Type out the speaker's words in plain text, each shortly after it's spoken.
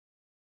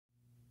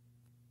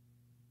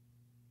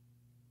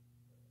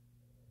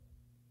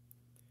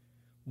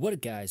What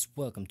up, guys?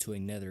 Welcome to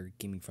another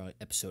Gaming Frog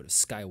episode of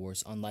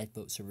Skywars on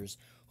Lifeboat servers.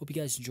 Hope you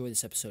guys enjoy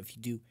this episode. If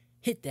you do,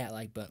 hit that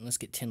like button. Let's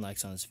get 10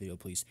 likes on this video,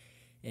 please.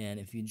 And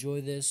if you enjoy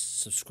this,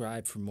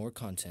 subscribe for more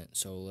content.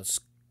 So let's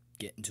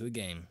get into a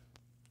game.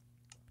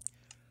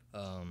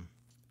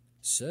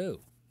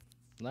 So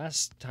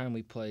last time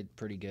we played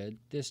pretty good.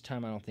 This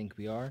time I don't think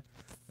we are.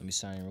 Let me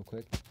sign in real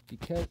quick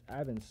because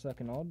I've been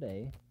sucking all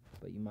day.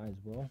 But you might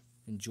as well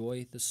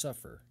enjoy the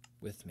suffer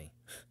with me.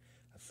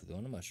 I flew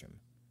on a mushroom.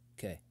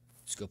 Okay.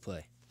 Let's go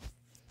play.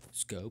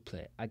 Let's go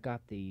play. I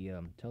got the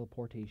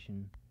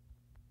teleportation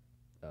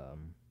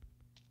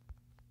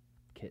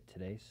kit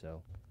today,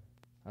 so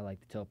I like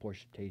the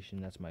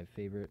teleportation. That's my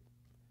favorite.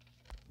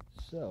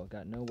 So,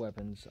 got no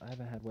weapons. I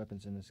haven't had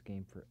weapons in this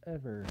game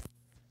forever.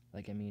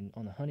 Like, I mean,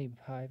 on the honey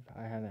hive,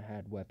 I haven't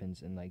had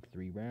weapons in like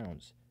 3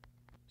 rounds.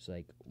 It's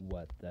like,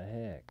 what the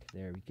heck?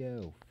 There we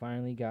go.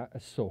 Finally got a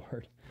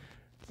sword.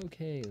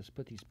 Okay, let's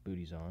put these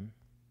booties on.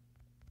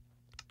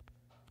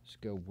 Let's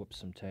go whoop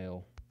some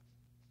tail.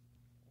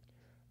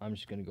 I'm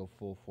just gonna go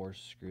full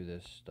force, screw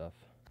this stuff.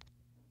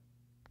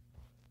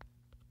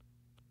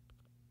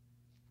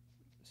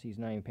 See, he's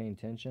not even paying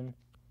attention.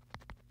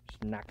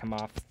 Just knock him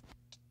off.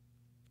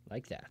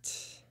 Like that.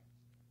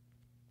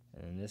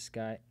 And then this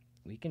guy,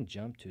 we can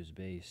jump to his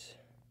base.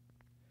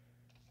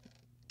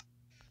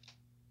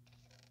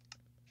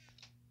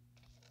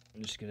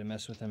 I'm just gonna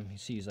mess with him. You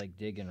see, he's like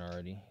digging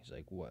already. He's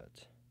like,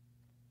 what?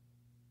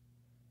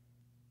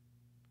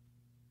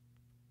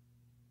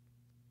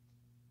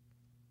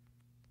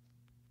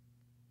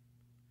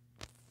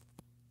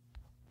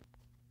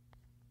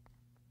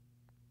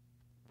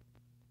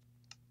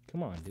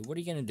 Come on, dude. What are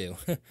you gonna do?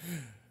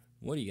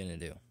 What are you gonna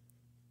do?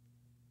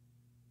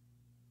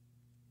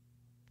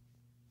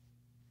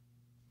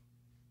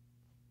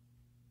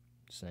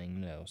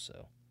 Saying no,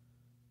 so.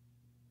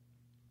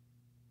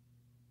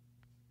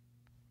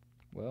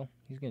 Well,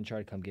 he's gonna try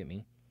to come get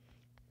me.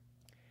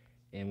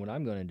 And what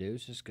I'm gonna do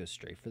is just go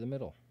straight for the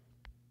middle.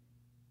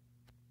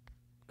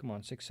 Come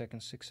on, 6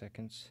 seconds, 6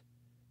 seconds.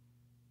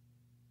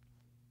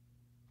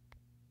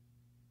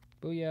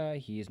 Booyah,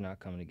 he is not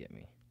coming to get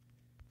me.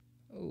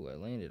 Oh, I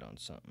landed on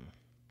something.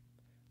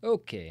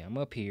 Okay, I'm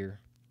up here.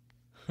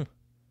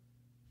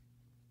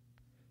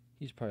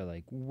 He's probably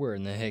like, where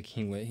in the heck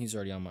he went? He's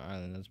already on my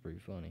island. That's pretty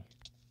funny.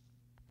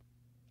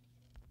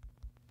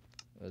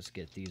 Let's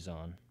get these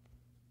on.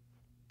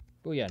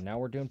 Oh yeah, now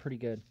we're doing pretty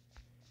good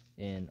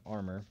in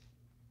armor.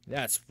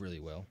 That's really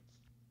well.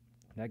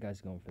 That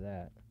guy's going for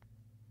that.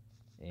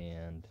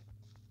 And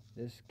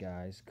this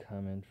guy's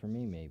coming for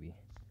me, maybe.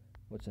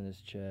 What's in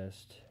this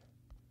chest?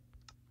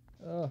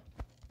 Oh.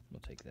 We'll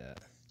take that.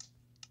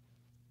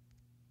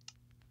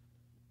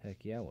 Heck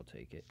yeah, we'll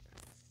take it.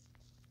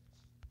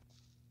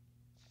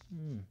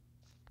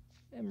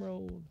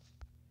 Emerald.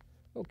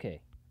 Okay.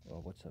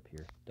 Well, what's up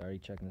here? Did I already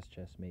check in this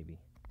chest? Maybe.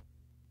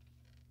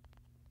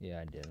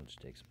 Yeah, I did. I'll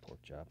just take some pork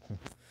chop.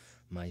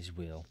 Might as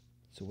well.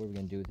 So what are we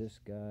going to do with this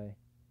guy?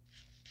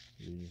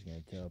 We're just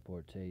going to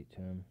teleportate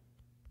to him.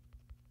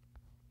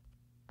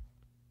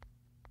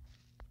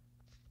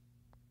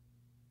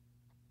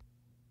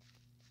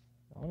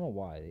 I don't know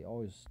why. They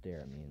always stare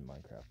at me in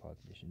Minecraft Pocket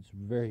Edition. It's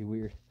very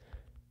weird.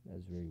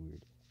 That's very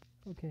weird.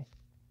 Okay.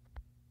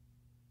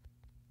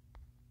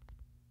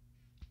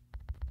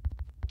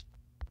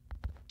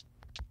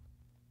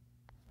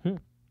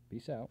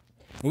 Peace out.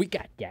 We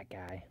got that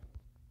guy.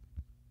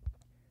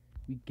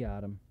 We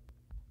got him.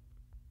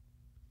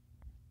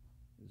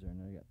 Is there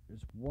another guy?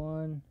 There's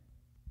 1,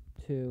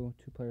 2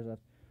 players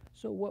left.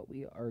 So what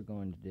we are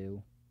going to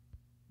do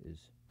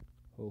is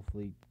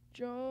hopefully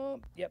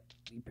jump. Yep,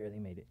 we barely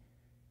made it.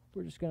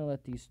 We're just going to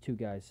let these 2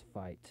 guys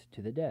fight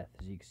to the death.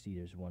 As you can see,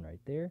 there's one right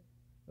there,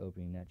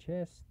 opening that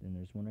chest. Then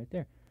there's one right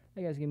there.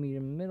 That guy's going to meet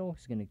in the middle.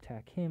 He's going to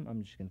attack him.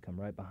 I'm just going to come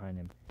right behind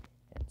him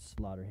and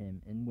slaughter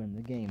him and win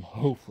the game.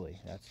 Hopefully,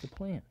 that's the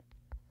plan.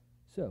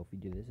 So, if we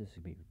do this, this is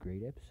going to be a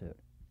great episode.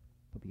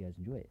 Hope you guys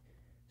enjoy it.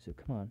 So,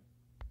 come on.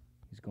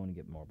 He's going to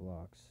get more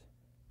blocks.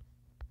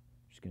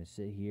 Just going to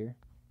sit here,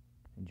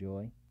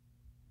 enjoy,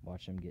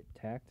 watch him get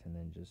attacked, and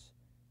then just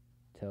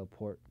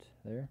teleport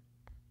there.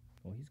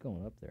 Well, he's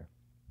going up there.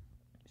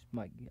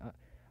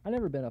 I've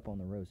never been up on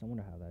the roast. I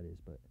wonder how that is,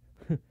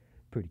 but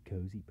pretty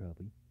cozy,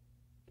 probably.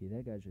 Okay,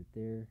 that guy's right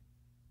there.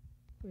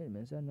 Wait a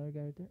minute, is that another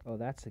guy right there? Oh,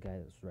 that's the guy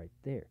that's right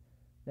there.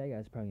 That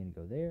guy's probably going to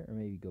go there, or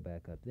maybe go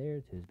back up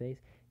there to his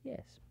base.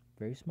 Yes,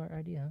 very smart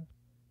idea, huh?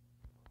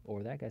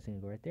 Or that guy's going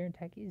to go right there and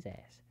attack his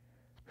ass.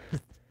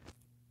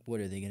 What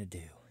are they going to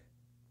do?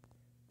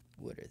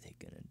 What are they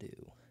going to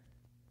do?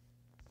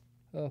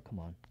 Oh, come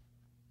on.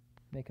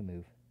 Make a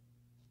move.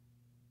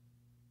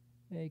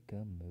 Make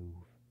a move.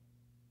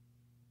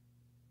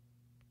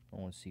 I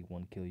want to see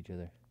one kill each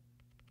other.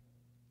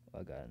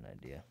 I got an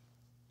idea.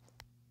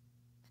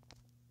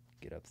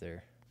 Get up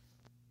there.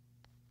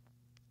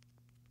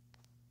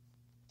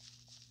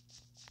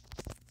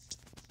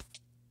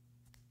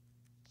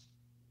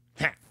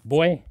 Ha!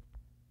 Boy!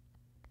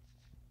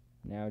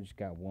 Now I just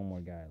got one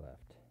more guy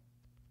left.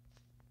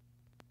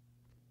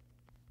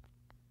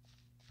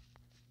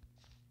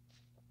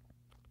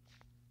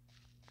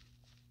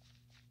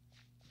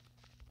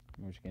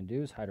 we're just going to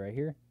do is hide right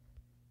here.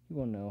 He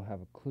won't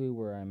have a clue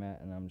where I'm at,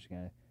 and I'm just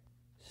going to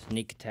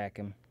sneak attack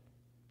him.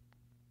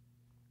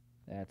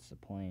 That's the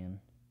plan.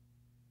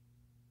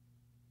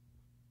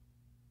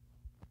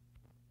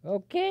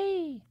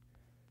 Okay!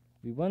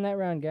 We won that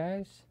round,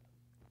 guys.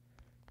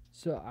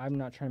 So I'm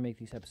not trying to make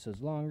these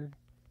episodes longer.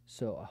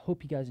 So I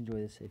hope you guys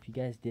enjoy this. If you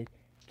guys did,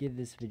 give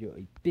this video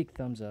a big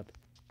thumbs up.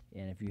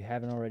 And if you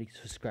haven't already,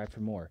 subscribe for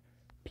more.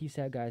 Peace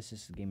out, guys.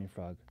 This is Gaming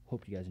Frog.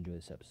 Hope you guys enjoy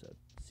this episode.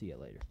 See ya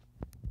later.